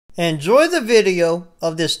Enjoy the video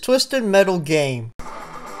of this Twisted Metal game.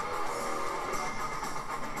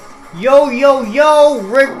 Yo,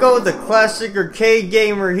 Ricko, the classic arcade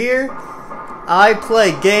gamer here. I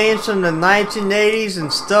play games from the 1980s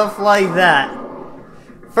and stuff like that.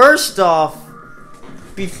 First off,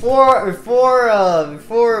 before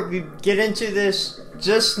we get into this,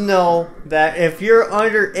 just know that if you're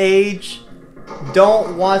underage,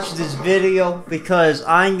 don't watch this video because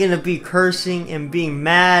I'm gonna be cursing and being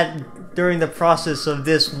mad during the process of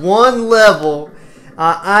this one level.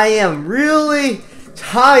 I am really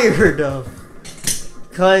tired of,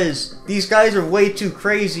 because these guys are way too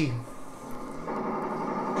crazy.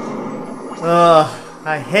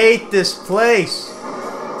 I hate this place.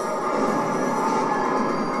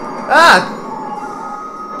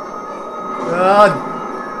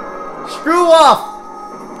 Screw off!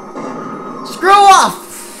 Screw off!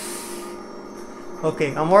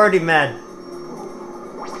 Okay, I'm already mad.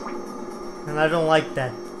 And I don't like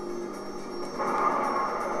that.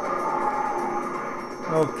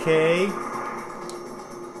 Okay.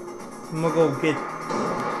 I'm gonna go get...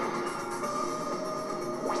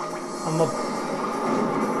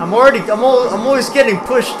 I'm always getting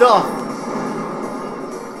pushed off.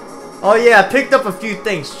 Oh yeah, I picked up a few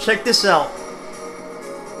things. Check this out.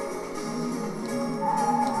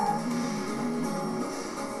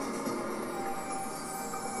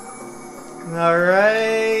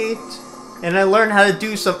 Alright. And I learned how to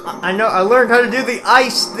do I learned how to do the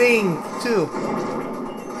ice thing too.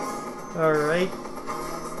 Alright.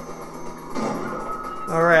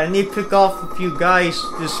 Alright, I need to pick off a few guys.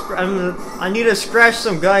 I need to scratch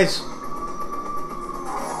some guys.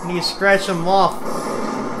 I need to scratch them off.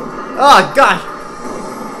 Oh god!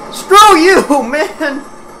 Screw you, man!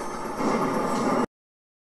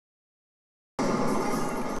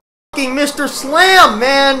 Fucking Mr. Slam,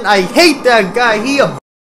 man! I hate that guy. He a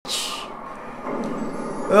bitch.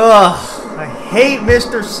 Ugh, I hate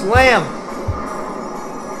Mr. Slam.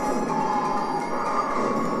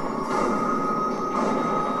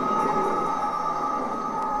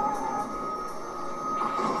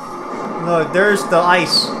 Look, there's the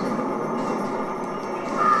ice.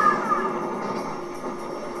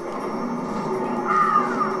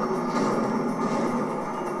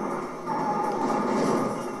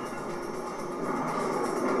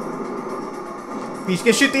 He's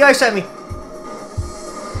gonna shoot the ice at me.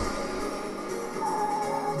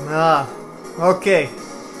 Okay.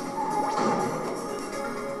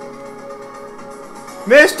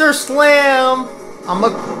 Mr. Slam!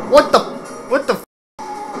 What the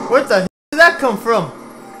hell did that come from?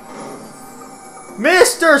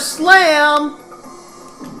 Mr. Slam!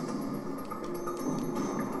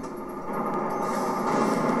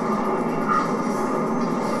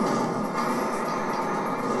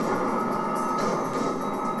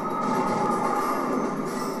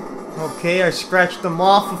 Okay, I scratched them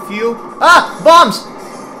off a few. Ah! Bombs!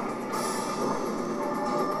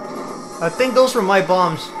 I think those were my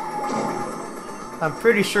bombs. I'm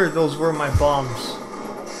pretty sure those were my bombs.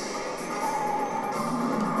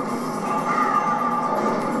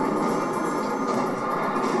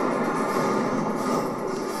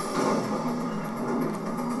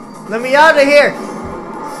 Let me out of here!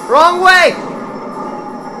 Wrong way!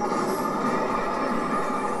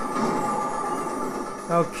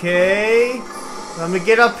 Okay, let me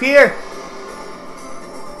get up here.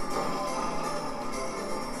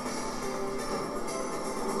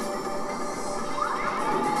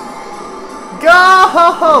 Go!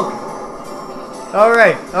 All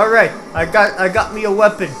right. I got me a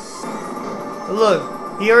weapon.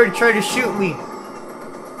 Look, he already tried to shoot me.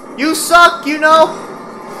 You suck, you know.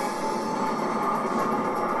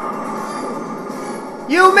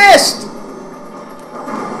 You missed.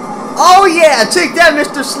 Oh yeah, take that,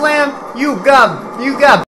 Mr. Slam! You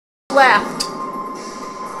got slapped.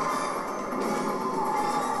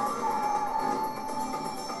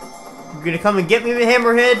 You gonna come and get me,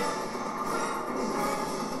 Hammerhead?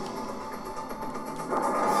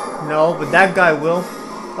 No, but that guy will.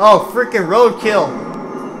 Oh, freaking roadkill!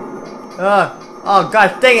 Oh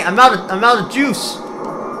gosh, dang it! I'm out of juice.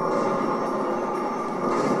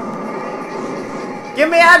 Get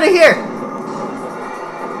me out of here!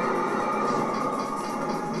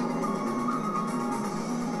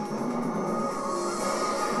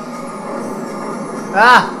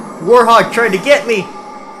 Ah! Warhog tried to get me!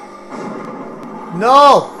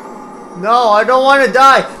 No! No, I don't want to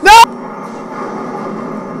die! No!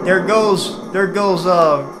 There goes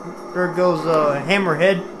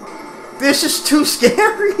Hammerhead. This is too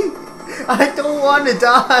scary! I don't want to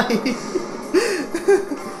die!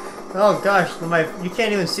 Oh gosh, you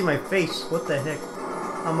can't even see my face. What the heck?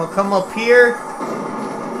 I'm gonna come up here.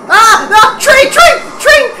 Ah! No! Train! Train!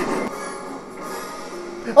 Train!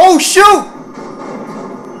 Oh, shoot!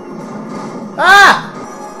 Ah!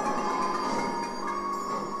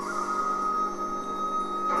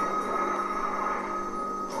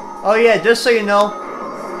 Oh yeah, just so you know,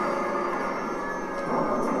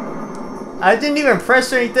 I didn't even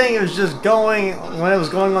press anything, it was just going when it was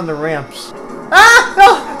going on the ramps. Ah!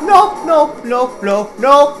 No! No! No! No! No!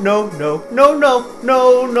 No! No! No! No!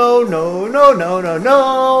 No! No! No! No! No! No! No!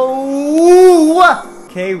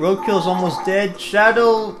 Okay, Roadkill's almost dead.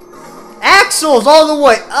 Shadow Axel's all the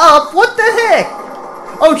way up. What the heck?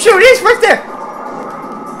 Oh shoot, he's right there.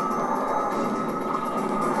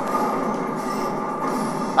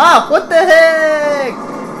 Ah, what the heck?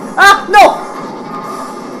 Ah, no!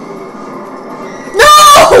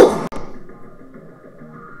 No!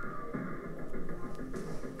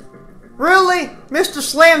 Really? Mr.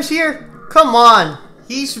 Slam's here? Come on.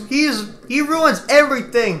 He ruins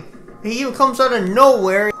everything. He even comes out of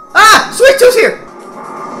nowhere. Ah! Sweet Tooth's here!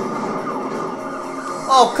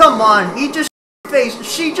 Oh, come on. She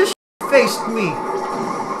just faced me.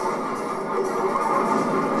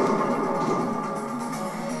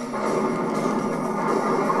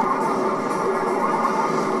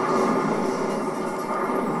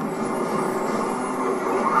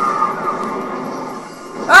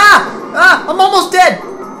 I'm almost dead!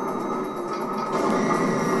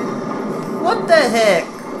 What the heck?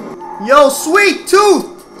 Yo, Sweet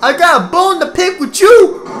Tooth! I got a bone to pick with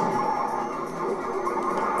you!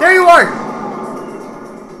 There you are!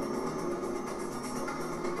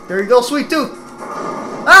 There you go, Sweet Tooth!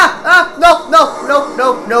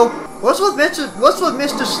 No! What's with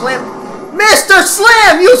Mr. Slam? Mr.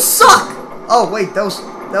 Slam, you suck! Oh wait, that was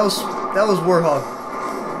Warhog.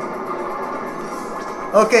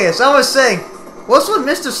 Okay, as I was saying, what's with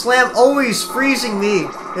Mr. Slam always freezing me?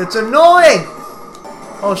 It's annoying!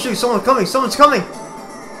 Oh shoot, someone's coming!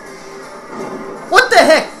 What the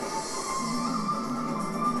heck?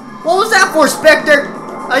 What was that for, Spectre?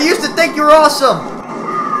 I used to think you were awesome!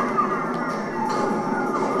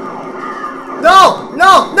 No!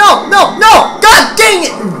 God dang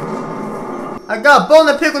it! I got a bone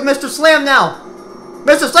to pick with Mr. Slam now!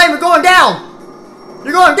 Mr. Slam, you're going down!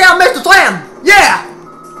 You're going down, Mr. Slam! Yeah!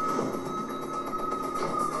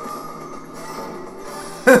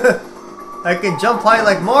 I can jump high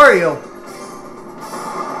like Mario.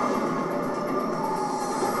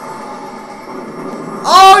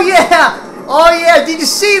 Oh yeah! Oh yeah, did you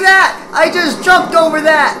see that? I just jumped over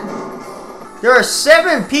that. There are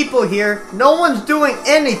 7 people here. No one's doing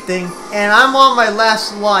anything. And I'm on my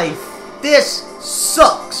last life. This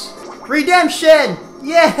sucks. Redemption!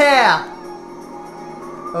 Yeah!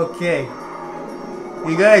 Okay.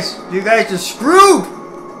 You guys are screwed!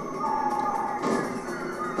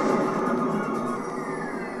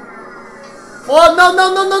 Oh no!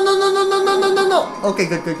 Okay,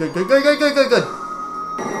 good.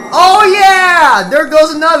 Oh yeah! There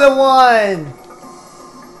goes another one!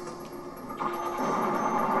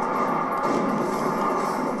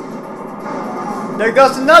 There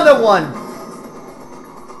goes another one!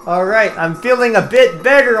 Alright, I'm feeling a bit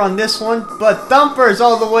better on this one, but Thumper's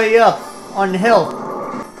all the way up on health.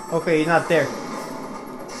 Okay, he's not there.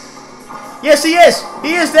 Yes, he is!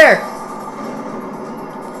 He is there!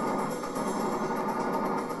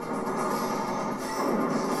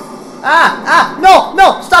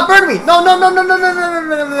 No! Stop burning me! No!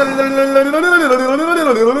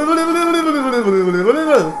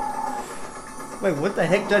 Wait, what the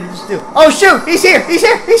heck did I just do? Oh shoot! He's here!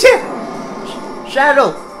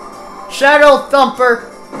 Shadow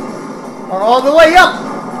Thumper are all the way up!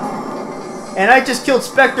 And I just killed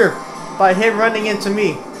Spectre by him running into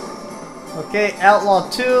me. Okay, Outlaw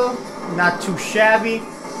 2, not too shabby,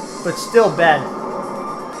 but still bad.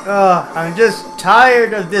 I'm just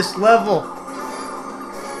tired of this level.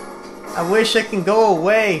 I wish it can go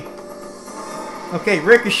away. Okay,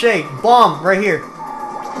 Ricochet, bomb right here.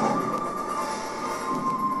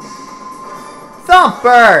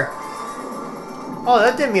 Thumper! Oh,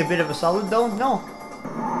 that did me a bit of a solid though. No.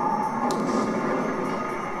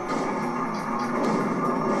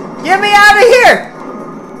 Get me out of here!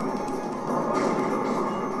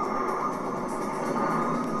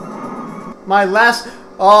 My last...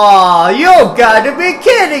 Aw, you gotta be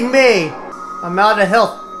kidding me! I'm out of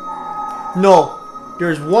health. No,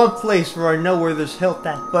 there's one place where I know where there's health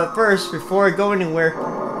at. But first, before I go anywhere...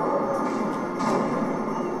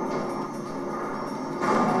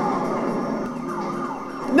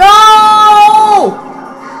 No!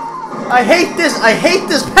 I hate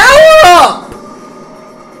this power-up!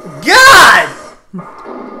 God!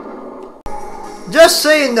 just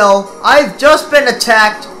so you know, I've just been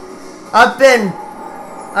attacked. I've been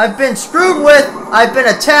screwed with, I've been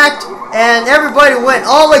attacked, and everybody went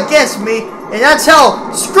all against me, and that's how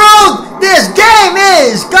screwed this game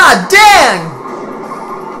is! God dang!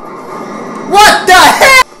 What the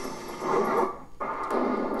heck?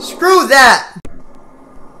 Screw that!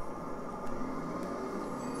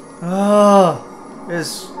 Oh,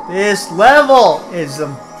 this level is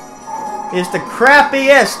the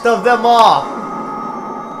crappiest of them all.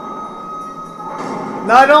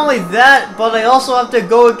 Not only that, but I also have to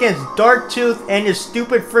go against Darktooth and his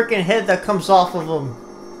stupid freaking head that comes off of him.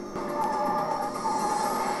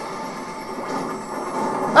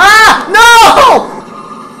 Ah!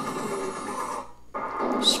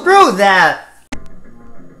 No! Screw that.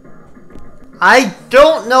 I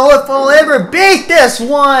don't know if I'll ever beat this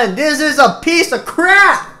one. This is a piece of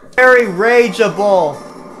crap. Very rageable.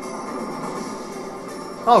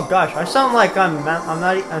 Oh gosh, I sound like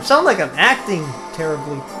I sound like I'm acting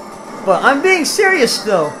terribly, but I'm being serious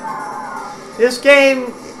though. This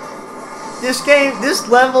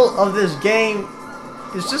level of this game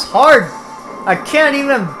is just hard. I can't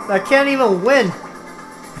even win.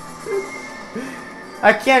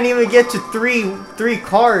 I can't even get to three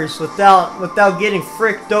cars without getting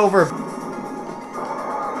fricked over.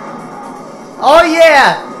 Oh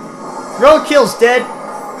yeah! Roadkill's dead.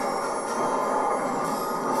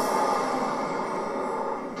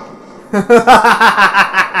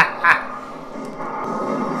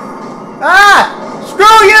 Ah!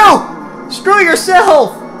 Screw you! Screw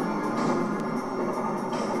yourself!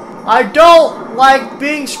 I don't like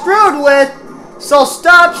being screwed with, so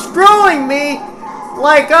stop screwing me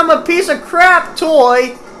like I'm a piece of crap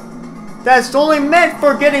toy that's only meant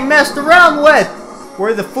for getting messed around with.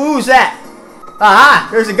 Where the foos at? Aha!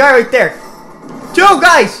 There's a guy right there. Two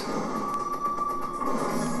guys!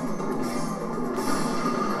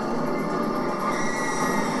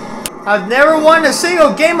 I've never won a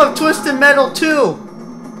single game of Twisted Metal 2.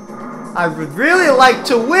 I would really like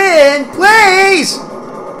to win. Please!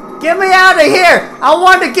 Get me out of here! I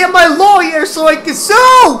want to get my lawyer so I can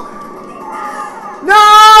sue!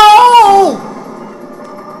 No!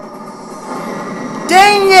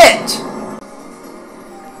 Dang it!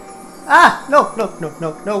 Ah, no.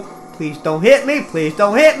 Please don't hit me. Please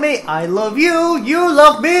don't hit me. I love you. You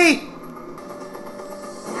love me.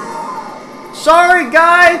 Sorry,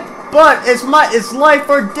 guy. But it's life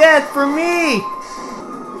or death for me.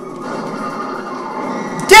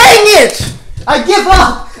 Dang it! I give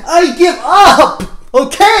up. I give up.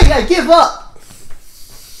 Okay, I give up.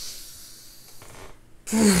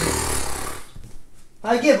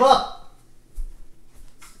 I give up.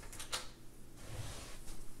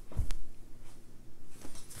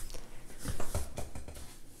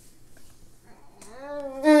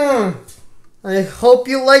 I hope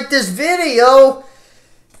you like this video.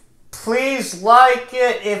 Please like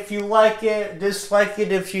it if you like it. Dislike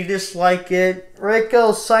it if you dislike it.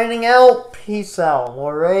 Ricko signing out. Peace out,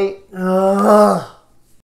 alright?